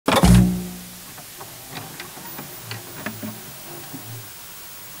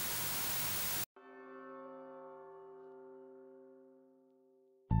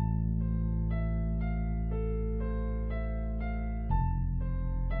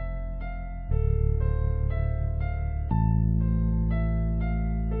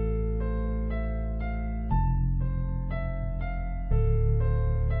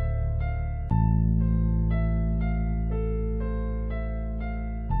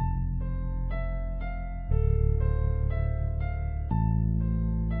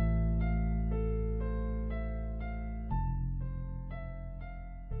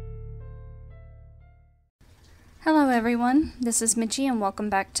Hello everyone, this is Mitchie and welcome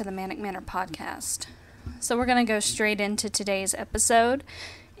back to the Manic Manor podcast. So we're going to go straight into today's episode,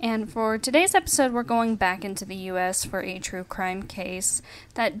 and for today's episode we're going back into the U.S. for a true crime case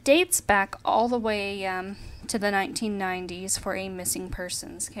that dates back all the way to the 1990s for a missing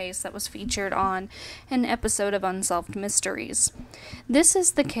persons case that was featured on an episode of Unsolved Mysteries. This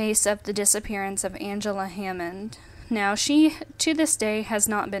is the case of the disappearance of Angela Hammond. Now she, to this day, has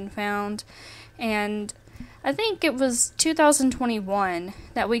not been found, and I think it was 2021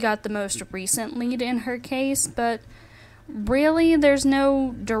 that we got the most recent lead in her case, but really there's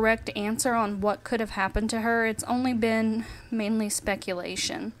no direct answer on what could have happened to her. It's only been mainly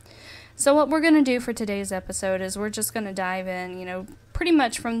speculation. So what we're going to do for today's episode is we're just going to dive in, pretty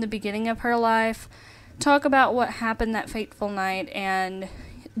much from the beginning of her life, talk about what happened that fateful night, and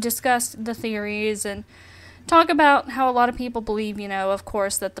discuss the theories and talk about how a lot of people believe, of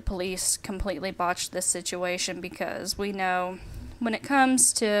course, that the police completely botched this situation, because we know when it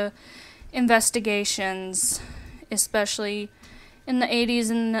comes to investigations, especially in the 80s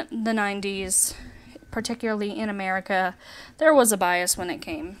and the 90s, particularly in America, there was a bias when it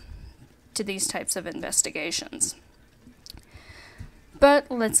came to these types of investigations. But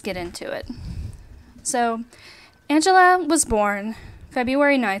let's get into it. So, Angela was born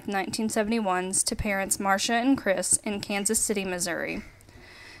February 9th, 1971, to parents Marcia and Chris in Kansas City, Missouri.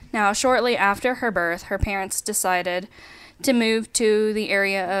 Now, shortly after her birth, her parents decided to move to the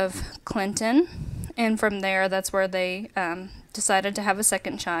area of Clinton, and from there, that's where they decided to have a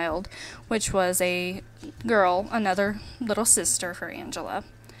second child, which was a girl, another little sister for Angela.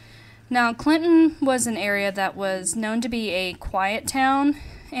 Now, Clinton was an area that was known to be a quiet town,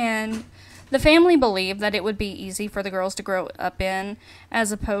 and the family believed that it would be easy for the girls to grow up in,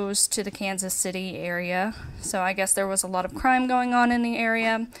 as opposed to the Kansas City area. So I guess there was a lot of crime going on in the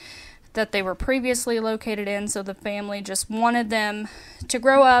area that they were previously located in, so the family just wanted them to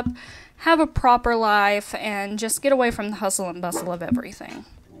grow up, have a proper life, and just get away from the hustle and bustle of everything.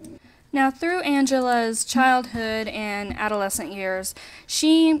 Now, through Angela's childhood and adolescent years,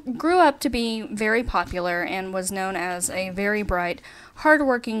 she grew up to be very popular and was known as a very bright,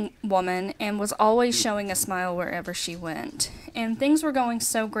 hardworking woman, and was always showing a smile wherever she went. And things were going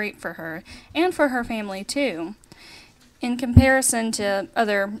so great for her, and for her family too. In comparison to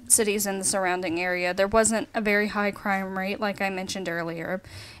other cities in the surrounding area, there wasn't a very high crime rate, like I mentioned earlier,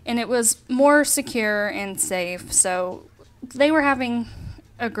 and it was more secure and safe, so they were having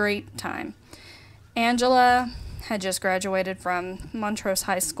a great time. Angela had just graduated from Montrose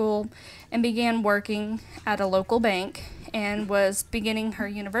High School and began working at a local bank and was beginning her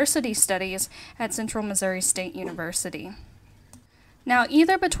university studies at Central Missouri State University. Now,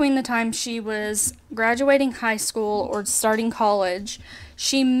 either between the time she was graduating high school or starting college,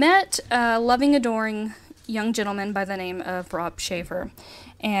 she met a loving, adoring young gentleman by the name of Rob Schaefer.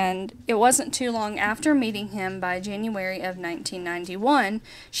 And it wasn't too long after meeting him, by January of 1991,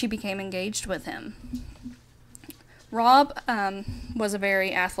 she became engaged with him. Rob was a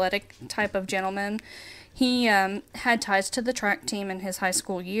very athletic type of gentleman. He had ties to the track team in his high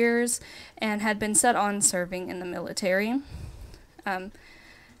school years and had been set on serving in the military.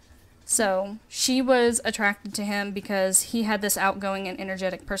 So she was attracted to him because he had this outgoing and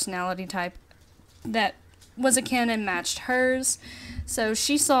energetic personality type that was akin and matched hers. So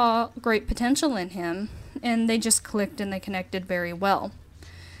she saw great potential in him, and they just clicked and they connected very well.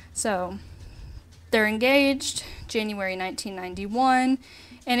 So they're engaged January 1991,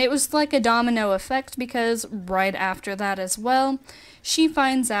 and it was like a domino effect, because right after that as well, she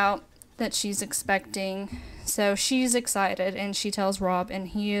finds out that she's expecting. So she's excited, and she tells Rob, and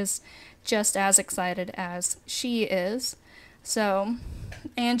he is just as excited as she is. So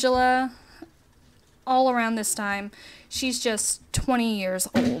Angela, all around this time, she's just 20 years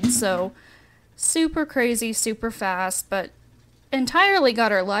old, so super crazy, super fast, but entirely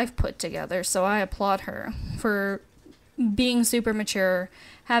got her life put together, so I applaud her for being super mature,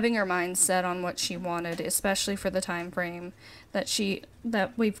 having her mind set on what she wanted, especially for the time frame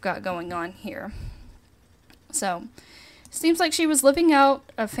that we've got going on here. So, seems like she was living out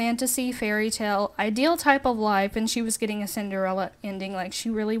a fantasy, fairy tale, ideal type of life, and she was getting a Cinderella ending like she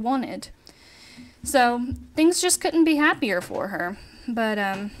really wanted. So, things just couldn't be happier for her. But,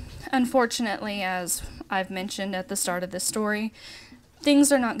 unfortunately, as I've mentioned at the start of this story,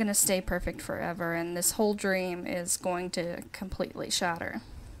 things are not going to stay perfect forever, and this whole dream is going to completely shatter.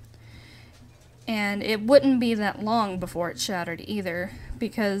 And it wouldn't be that long before it shattered either,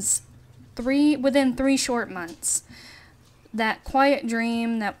 because within 3 short months, that quiet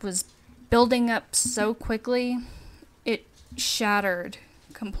dream that was building up so quickly, it shattered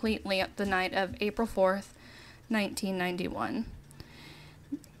completely up the night of April 4th, 1991.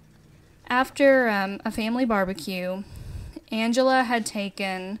 After a family barbecue, Angela had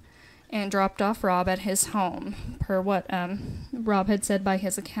taken and dropped off Rob at his home, per what Rob had said by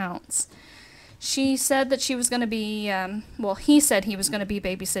his accounts. She said that she was going to be, he said he was going to be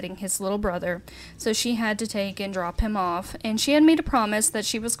babysitting his little brother, so she had to take and drop him off, and she had made a promise that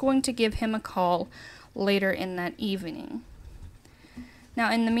she was going to give him a call later in that evening.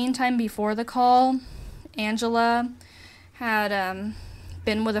 Now, in the meantime, before the call, Angela had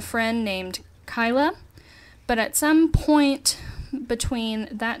been with a friend named Kyla, but at some point between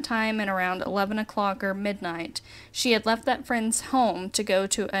that time and around 11 o'clock or midnight, she had left that friend's home to go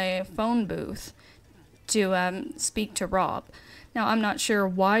to a phone booth to speak to Rob. Now, I'm not sure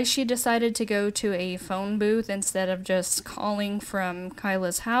why she decided to go to a phone booth instead of just calling from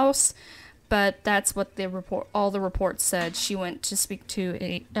Kyla's house, but that's what all the reports said. She went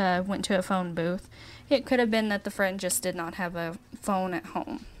to went to a phone booth. It could have been that the friend just did not have a phone at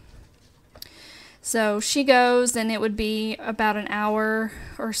home. So she goes, and it would be about an hour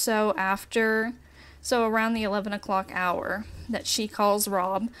or so after, so around the 11 o'clock hour, that she calls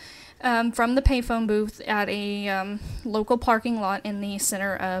Rob from the payphone booth at a local parking lot in the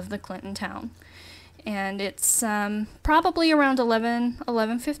center of the Clinton town. And it's probably around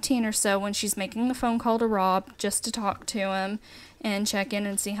 11:15 or so when she's making the phone call to Rob just to talk to him and check in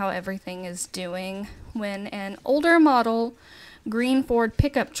and see how everything is doing, when an older model green Ford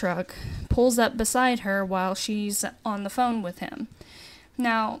pickup truck pulls up beside her while she's on the phone with him.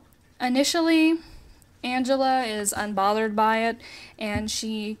 Now, initially, Angela is unbothered by it, and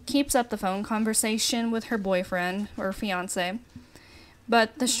she keeps up the phone conversation with her boyfriend, or fiance.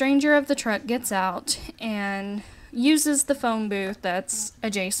 But the stranger of the truck gets out and uses the phone booth that's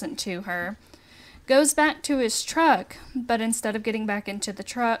adjacent to her, goes back to his truck, but instead of getting back into the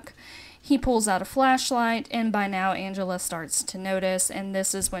truck, he pulls out a flashlight, and by now Angela starts to notice, and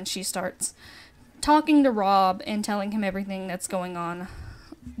this is when she starts talking to Rob and telling him everything that's going on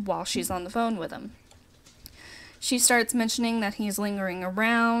while she's on the phone with him. She starts mentioning that he's lingering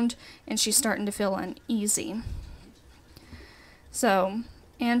around, and she's starting to feel uneasy. So,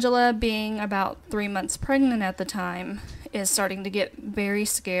 Angela, being about 3 months pregnant at the time, is starting to get very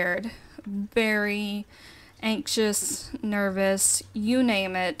scared, very anxious, nervous, you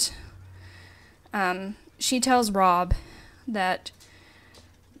name it. She tells Rob that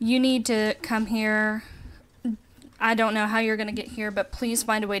you need to come here. I don't know how you're going to get here, but please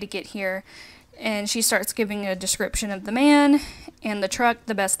find a way to get here. And she starts giving a description of the man and the truck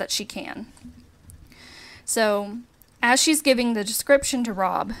the best that she can. So, as she's giving the description to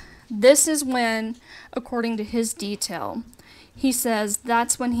Rob, this is when, according to his detail, he says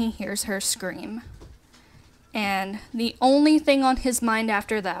that's when he hears her scream. And the only thing on his mind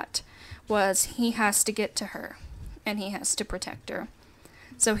after that was he has to get to her, and he has to protect her.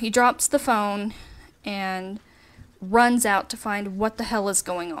 So he drops the phone and runs out to find what the hell is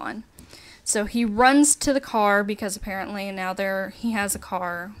going on. So he runs to the car, because apparently now he has a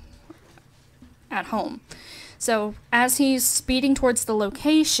car at home. So as he's speeding towards the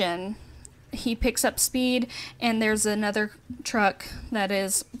location, he picks up speed, and there's another truck that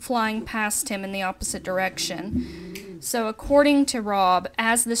is flying past him in the opposite direction. So according to Rob,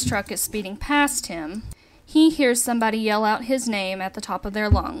 as this truck is speeding past him, he hears somebody yell out his name at the top of their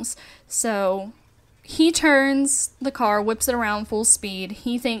lungs. So he turns the car, whips it around full speed.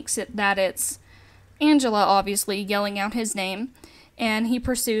 He thinks that it's Angela, obviously, yelling out his name, and he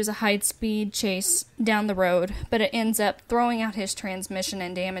pursues a high-speed chase down the road, but it ends up throwing out his transmission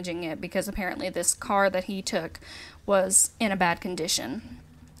and damaging it, because apparently this car that he took was in a bad condition.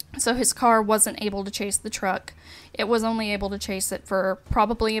 So his car wasn't able to chase the truck. It was only able to chase it for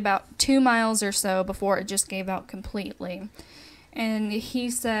probably about 2 miles or so before it just gave out completely. And he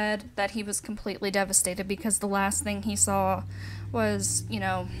said that he was completely devastated, because the last thing he saw was,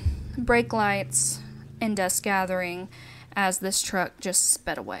 brake lights and dust gathering as this truck just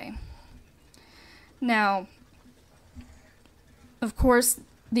sped away. Now, of course,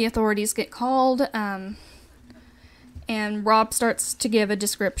 the authorities get called, and Rob starts to give a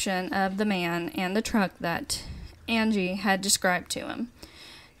description of the man and the truck that Angie had described to him.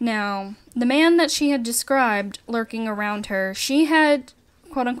 Now, the man that she had described lurking around her, she had,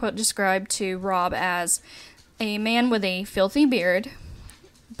 quote-unquote, described to Rob as a man with a filthy beard,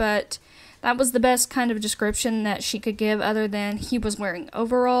 but that was the best kind of description that she could give, other than he was wearing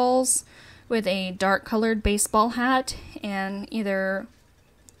overalls with a dark-colored baseball hat and either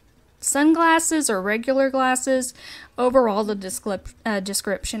sunglasses or regular glasses. Overall, the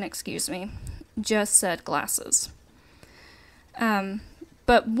description, just said glasses.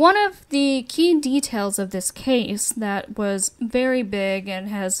 But one of the key details of this case that was very big and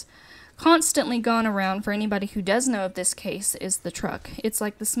has constantly gone around for anybody who does know of this case is the truck. It's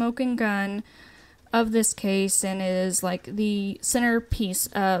like the smoking gun of this case and is like the centerpiece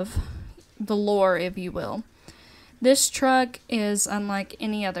of the lore, if you will. This truck is unlike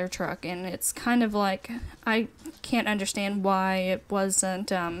any other truck, and it's kind of like, I can't understand why it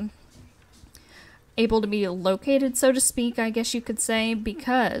wasn't able to be located, so to speak, I guess you could say,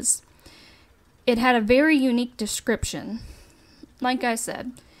 because it had a very unique description. Like I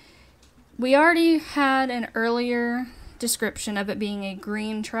said, we already had an earlier description of it being a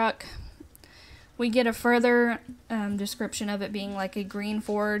green truck. We get a further description of it being like a green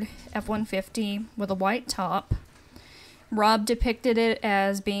Ford F-150 with a white top. Rob depicted it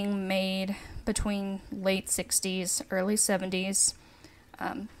as being made between late 60s, early 70s.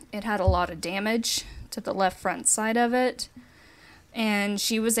 It had a lot of damage to the left front side of it, and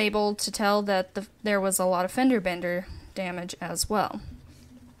she was able to tell that there was a lot of fender bender damage as well.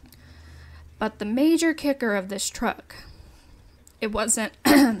 But the major kicker of this truck, it wasn't,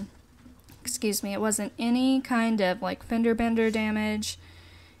 it wasn't any kind of like fender bender damage.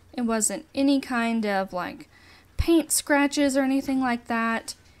 It wasn't any kind of like paint scratches or anything like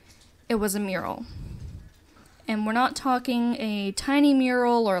that. It was a mural. And we're not talking a tiny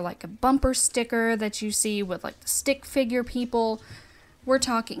mural or like a bumper sticker that you see with like the stick figure people. We're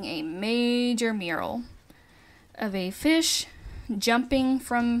talking a major mural of a fish jumping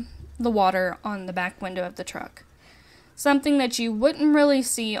from the water on the back window of the truck. Something that you wouldn't really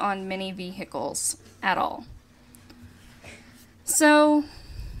see on many vehicles at all. So,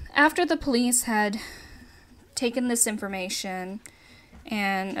 after the police had taken this information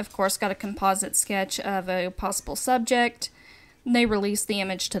and, of course, got a composite sketch of a possible subject, they released the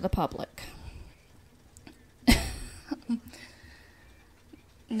image to the public.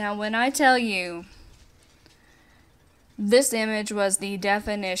 Now, when I tell you, this image was the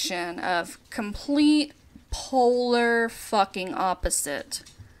definition of complete polar fucking opposite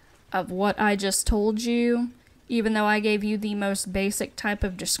of what I just told you, even though I gave you the most basic type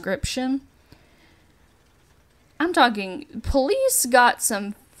of description. I'm talking, police got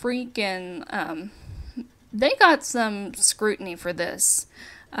some freaking, they got some scrutiny for this.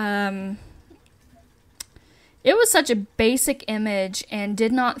 It was such a basic image and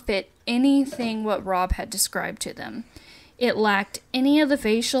did not fit anything what Rob had described to them. It lacked any of the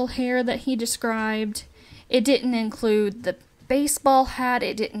facial hair that he described. It didn't include the baseball hat.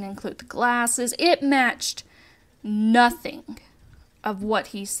 It didn't include the glasses. It matched nothing of what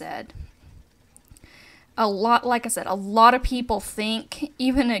he said. Like I said, a lot of people think,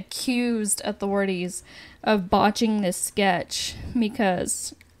 even accused authorities of botching this sketch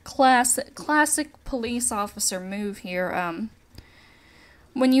because classic police officer move here.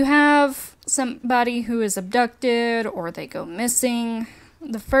 When you have somebody who is abducted or they go missing,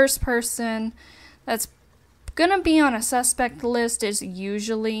 the first person that's gonna be on a suspect list is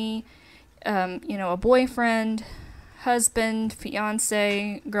usually, a boyfriend, husband,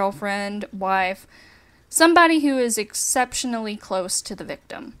 fiance, girlfriend, wife, somebody who is exceptionally close to the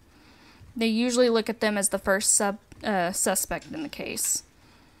victim. They usually look at them as the first suspect in the case.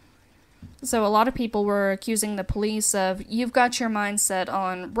 So a lot of people were accusing the police of, you've got your mindset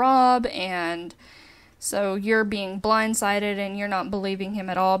on Rob, and so you're being blindsided and you're not believing him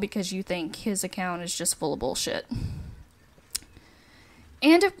at all because you think his account is just full of bullshit.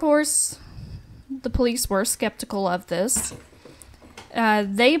 And of course, the police were skeptical of this.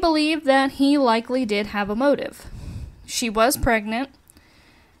 They believed that he likely did have a motive. She was pregnant,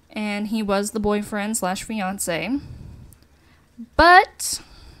 and he was the boyfriend/fiance. But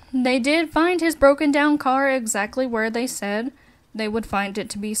they did find his broken down car exactly where they said they would find it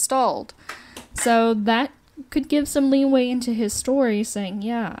to be stalled. So that could give some leeway into his story, saying,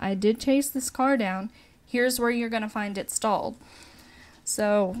 yeah, I did chase this car down. Here's where you're going to find it stalled.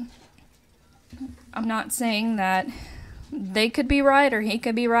 So I'm not saying that they could be right or he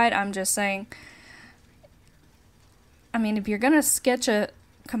could be right. I'm just saying, if you're going to sketch a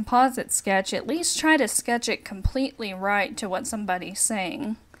composite sketch, at least try to sketch it completely right to what somebody's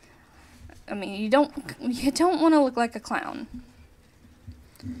saying. You don't want to look like a clown.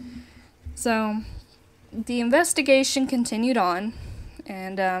 So, the investigation continued on,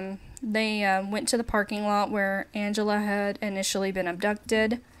 and they went to the parking lot where Angela had initially been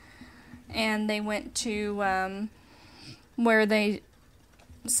abducted, and they went to where they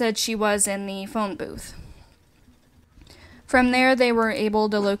said she was in the phone booth. From there, they were able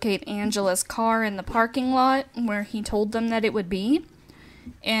to locate Angela's car in the parking lot where he told them that it would be.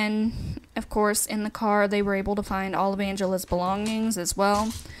 And Of course, in the car, they were able to find all of Angela's belongings as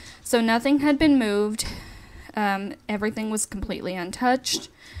well. So nothing had been moved. Everything was completely untouched.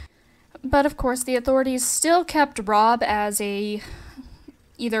 But of course, the authorities still kept Rob as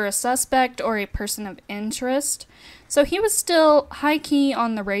either a suspect or a person of interest. So he was still high-key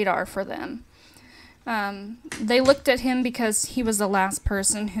on the radar for them. They looked at him because he was the last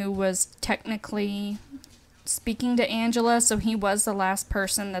person who was technically speaking to Angela, so he was the last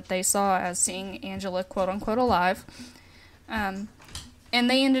person that they saw as seeing Angela quote-unquote alive. And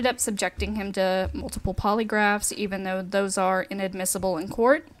they ended up subjecting him to multiple polygraphs, even though those are inadmissible in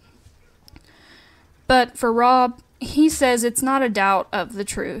court. But for Rob, he says it's not a doubt of the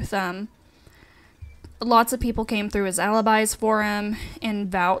truth. Lots of people came through his alibis for him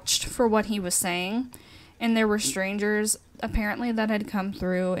and vouched for what he was saying. And there were strangers, apparently, that had come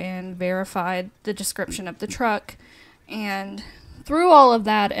through and verified the description of the truck. And through all of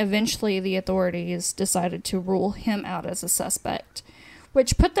that, eventually the authorities decided to rule him out as a suspect,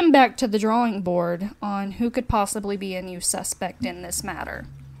 which put them back to the drawing board on who could possibly be a new suspect in this matter.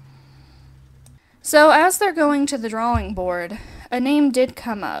 So as they're going to the drawing board, a name did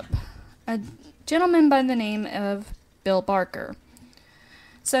come up. A gentleman by the name of Bill Barker.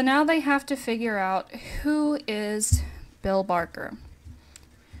 So now they have to figure out who is Bill Barker.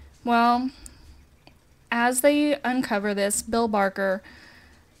 Well, as they uncover this, Bill Barker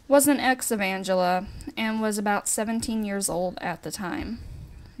was an ex of Angela and was about 17 years old at the time.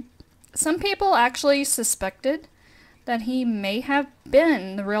 Some people actually suspected that he may have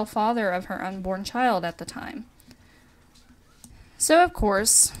been the real father of her unborn child at the time. So, of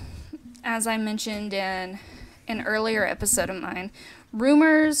course, as I mentioned in an earlier episode of mine,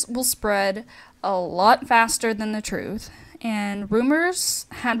 rumors will spread a lot faster than the truth. And rumors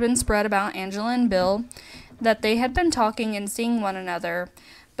had been spread about Angela and Bill that they had been talking and seeing one another,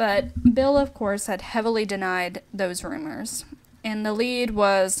 but Bill, of course, had heavily denied those rumors. And the lead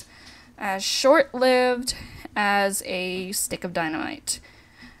was as short-lived as a stick of dynamite.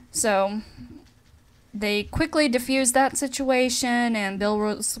 So they quickly diffused that situation, and Bill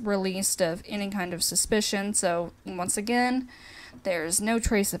was released of any kind of suspicion. So once again, there's no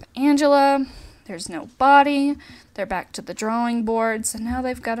trace of Angela, there's no body, they're back to the drawing board, so now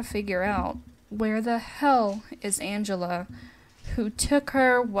they've got to figure out where the hell is Angela, who took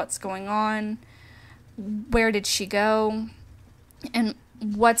her, what's going on, where did she go, and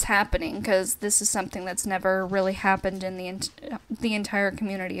what's happening, because this is something that's never really happened in the entire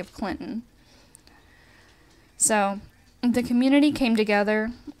community of Clinton. So the community came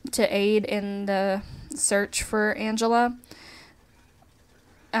together to aid in the search for Angela.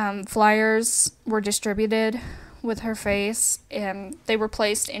 Flyers were distributed with her face, and they were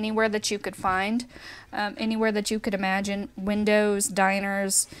placed anywhere that you could find, anywhere that you could imagine, windows,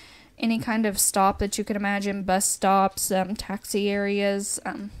 diners, any kind of stop that you could imagine, bus stops, taxi areas,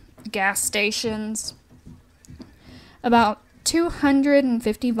 gas stations. About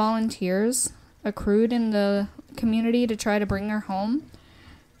 250 volunteers accrued in the community to try to bring her home.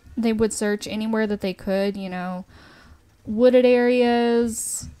 They would search anywhere that they could, wooded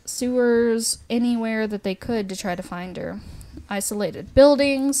areas, sewers, anywhere that they could to try to find her. Isolated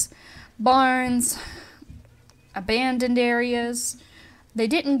buildings, barns, abandoned areas. They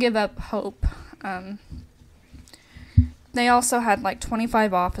didn't give up hope. They also had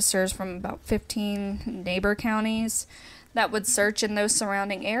 25 officers from about 15 neighbor counties that would search in those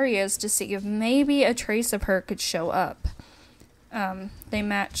surrounding areas to see if maybe a trace of her could show up.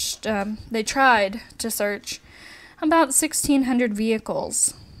 They tried to search about 1,600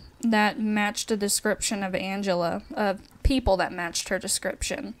 vehicles that matched a description of Angela, of people that matched her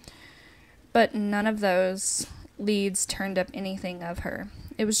description. But none of those leads turned up anything of her.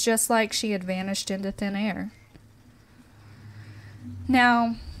 It was just like she had vanished into thin air.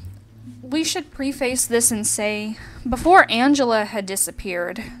 Now, we should preface this and say, before Angela had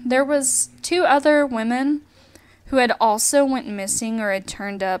disappeared, there was 2 other women who had also went missing or had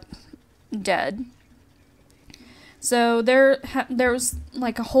turned up dead. So there was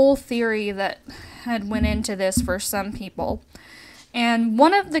a whole theory that had went into this for some people. And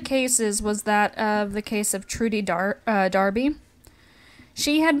one of the cases was that of the case of Trudy Darby.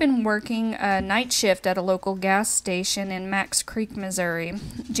 She had been working a night shift at a local gas station in Max Creek, Missouri,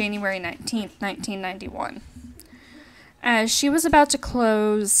 January 19th, 1991. As she was about to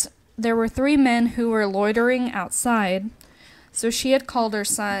close, there were 3 men who were loitering outside, so she had called her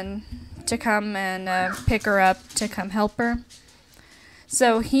son to come and pick her up to come help her.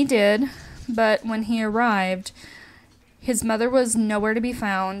 So he did, but when he arrived, his mother was nowhere to be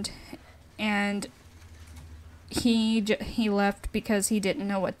found, and he left because he didn't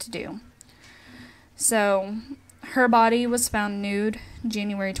know what to do. So her body was found nude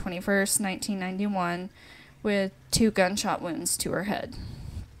January 21st, 1991, with 2 gunshot wounds to her head.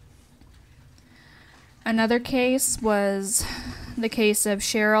 Another case was the case of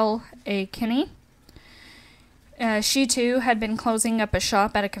Cheryl A. Kinney. She too had been closing up a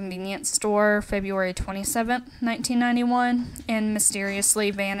shop at a convenience store February 27, 1991, and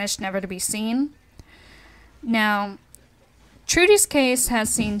mysteriously vanished, never to be seen. Now, Trudy's case has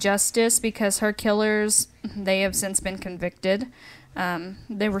seen justice because her killers, they have since been convicted.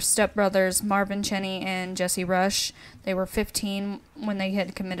 They were stepbrothers Marvin Cheney and Jesse Rush. They were 15 when they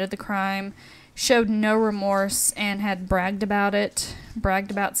had committed the crime, showed no remorse, and had bragged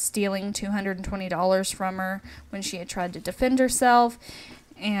about stealing $220 from her when she had tried to defend herself,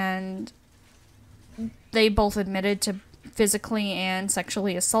 and they both admitted to physically and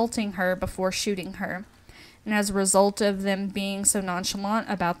sexually assaulting her before shooting her. And as a result of them being so nonchalant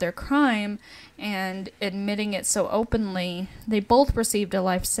about their crime and admitting it so openly, they both received a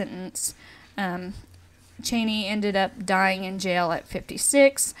life sentence. Cheney ended up dying in jail at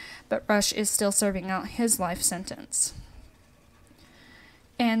 56, but Rush is still serving out his life sentence.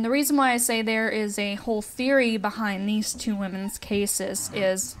 And the reason why I say there is a whole theory behind these 2 women's cases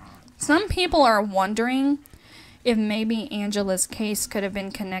is some people are wondering if maybe Angela's case could have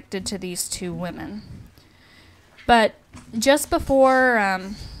been connected to these 2 women. But just before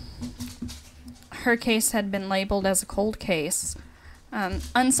her case had been labeled as a cold case,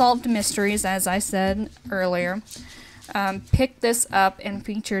 Unsolved Mysteries, as I said earlier, picked this up and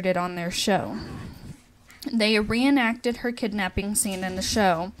featured it on their show. They reenacted her kidnapping scene in the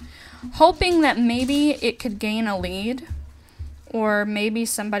show, hoping that maybe it could gain a lead, or maybe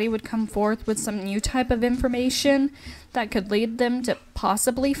somebody would come forth with some new type of information that could lead them to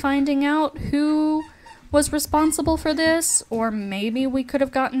possibly finding out who was responsible for this, or maybe we could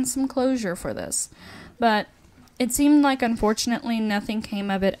have gotten some closure for this. But it seemed like, unfortunately, nothing came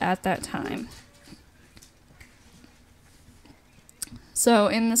of it at that time. So,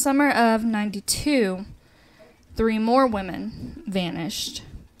 in the summer of '92, 3 more women vanished.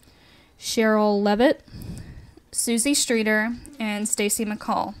 Cheryl Levitt, Susie Streeter, and Stacy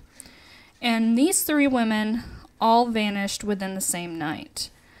McCall. And these 3 women all vanished within the same night.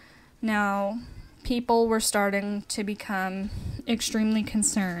 Now, people were starting to become extremely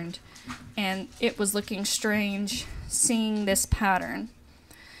concerned, and it was looking strange seeing this pattern.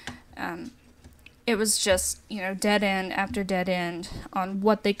 It was just, dead end after dead end on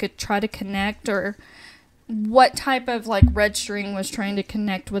what they could try to connect, or what type of red string was trying to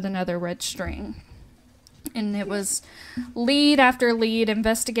connect with another red string. And it was lead after lead,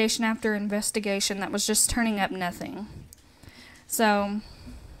 investigation after investigation that was just turning up nothing. So,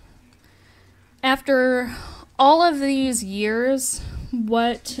 after all of these years,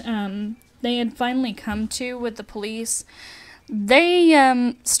 what they had finally come to with the police,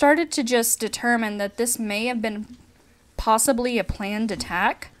 they started to just determine that this may have been possibly a planned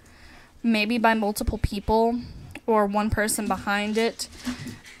attack, maybe by multiple people or one person behind it,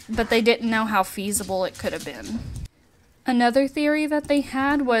 but they didn't know how feasible it could have been. Another theory that they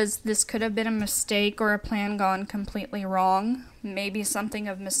had was this could have been a mistake or a plan gone completely wrong, maybe something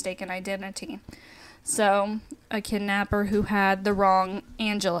of mistaken identity. So, a kidnapper who had the wrong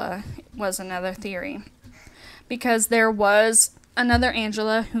Angela was another theory. Because there was another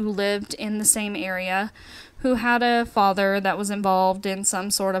Angela who lived in the same area, who had a father that was involved in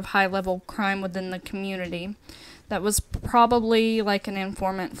some sort of high-level crime within the community. That was probably like an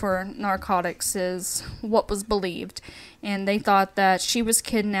informant for narcotics, is what was believed. And they thought that she was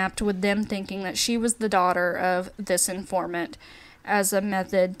kidnapped, with them thinking that she was the daughter of this informant, as a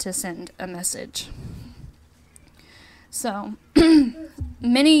method to send a message. So,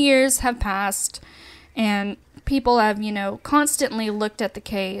 many years have passed, and people have, constantly looked at the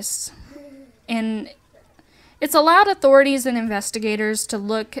case, and it's allowed authorities and investigators to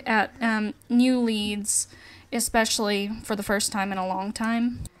look at new leads, especially for the first time in a long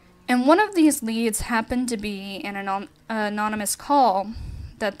time. And one of these leads happened to be an anonymous call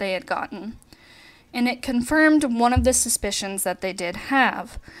that they had gotten. And it confirmed one of the suspicions that they did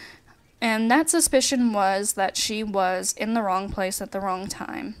have. And that suspicion was that she was in the wrong place at the wrong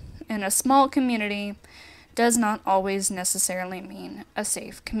time. And a small community does not always necessarily mean a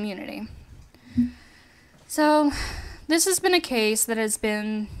safe community. So, this has been a case that has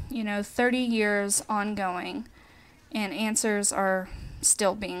been, 30 years ongoing, and answers are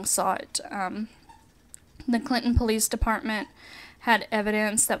still being sought. The Clinton Police Department had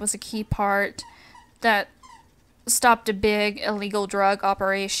evidence that was a key part that stopped a big illegal drug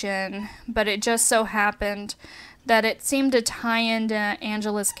operation, but it just so happened that it seemed to tie into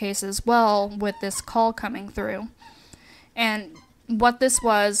Angela's case as well with this call coming through. And what this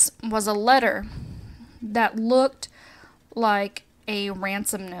was a letter that looked like a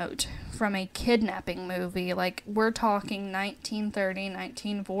ransom note from a kidnapping movie. Like, we're talking 1930,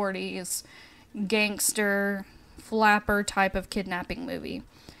 1940s gangster, flapper type of kidnapping movie.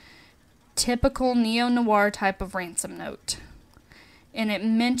 Typical neo-noir type of ransom note. And it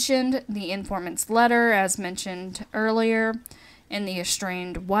mentioned the informant's letter, as mentioned earlier, and the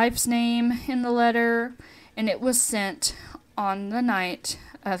estranged wife's name in the letter, and it was sent on the night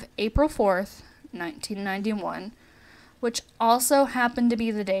of April 4th, 1991, which also happened to be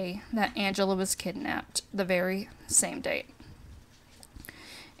the day that Angela was kidnapped, the very same date.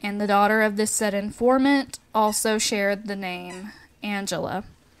 And the daughter of this said informant also shared the name Angela.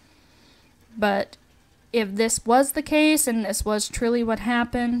 But if this was the case, and this was truly what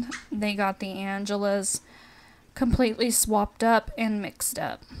happened, they got the Angelas completely swapped up and mixed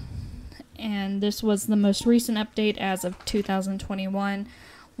up. And this was the most recent update as of 2021,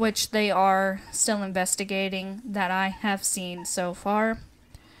 which they are still investigating, that I have seen so far.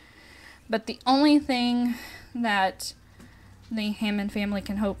 But the only thing that the Hammond family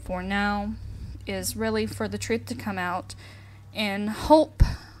can hope for now is really for the truth to come out, and hope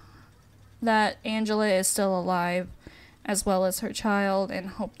that Angela is still alive, as well as her child, and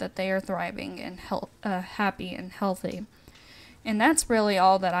hope that they are thriving and happy and healthy. And that's really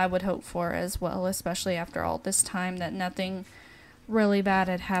all that I would hope for as well, especially after all this time, that nothing really bad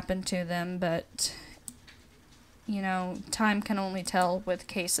had happened to them. But, you know, time can only tell with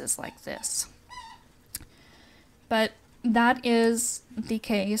cases like this. But that is the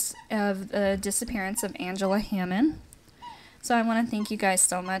case of the disappearance of Angela Hammond. So I want to thank you guys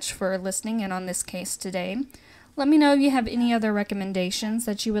so much for listening in on this case today. Let me know if you have any other recommendations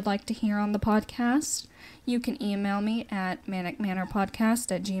that you would like to hear on the podcast. You can email me at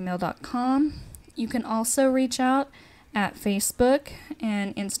manicmanorpodcast@gmail.com. You can also reach out at Facebook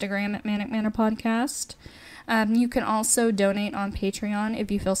and Instagram at Manic Manor Podcast. You can also donate on Patreon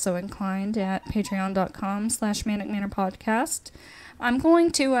if you feel so inclined at patreon.com/Manic Manor Podcast. I'm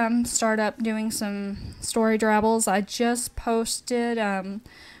going to start up doing some story drabbles. I just posted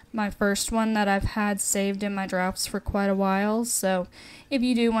my first one that I've had saved in my drafts for quite a while, so if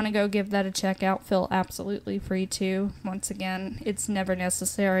you do want to go give that a check out, feel absolutely free to. Once again, it's never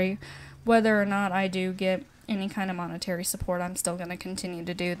necessary. Whether or not I do get any kind of monetary support, I'm still going to continue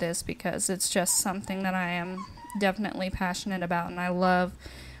to do this because it's just something that I am definitely passionate about, and I love.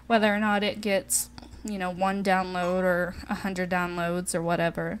 Whether or not it gets, you know, 1 download or 100 downloads or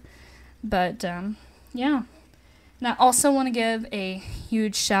whatever. But, yeah. And I also want to give a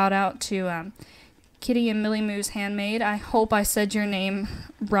huge shout out to Kitty and Millie Moo's Handmaid. I hope I said your name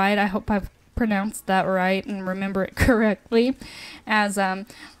right. I hope I've pronounced that right and remember it correctly. As I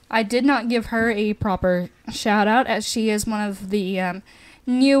did not give her a proper shout out, as she is one of the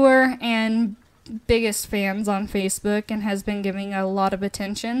newer and biggest fans on Facebook and has been giving a lot of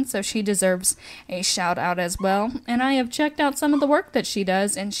attention, so she deserves a shout out as well. And I have checked out some of the work that she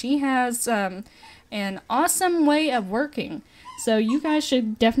does, and she has an awesome way of working. So you guys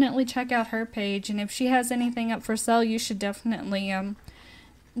should definitely check out her page, and if she has anything up for sale, you should definitely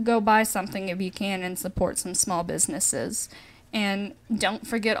go buy something if you can and support some small businesses. And don't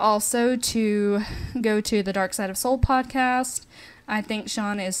forget also to go to the Dark Side of Soul podcast. I think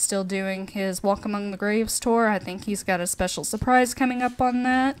Sean is still doing his Walk Among the Graves tour. I think he's got a special surprise coming up on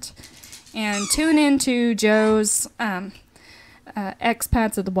that. And tune in to Joe's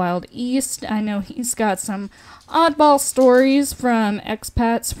Expats of the Wild East. I know he's got some oddball stories from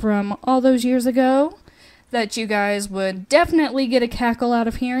expats from all those years ago that you guys would definitely get a cackle out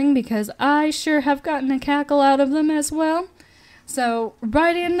of hearing, because I sure have gotten a cackle out of them as well. So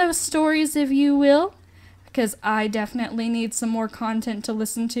write in those stories if you will, because I definitely need some more content to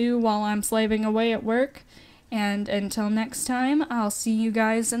listen to while I'm slaving away at work. And until next time, I'll see you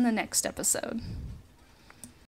guys in the next episode.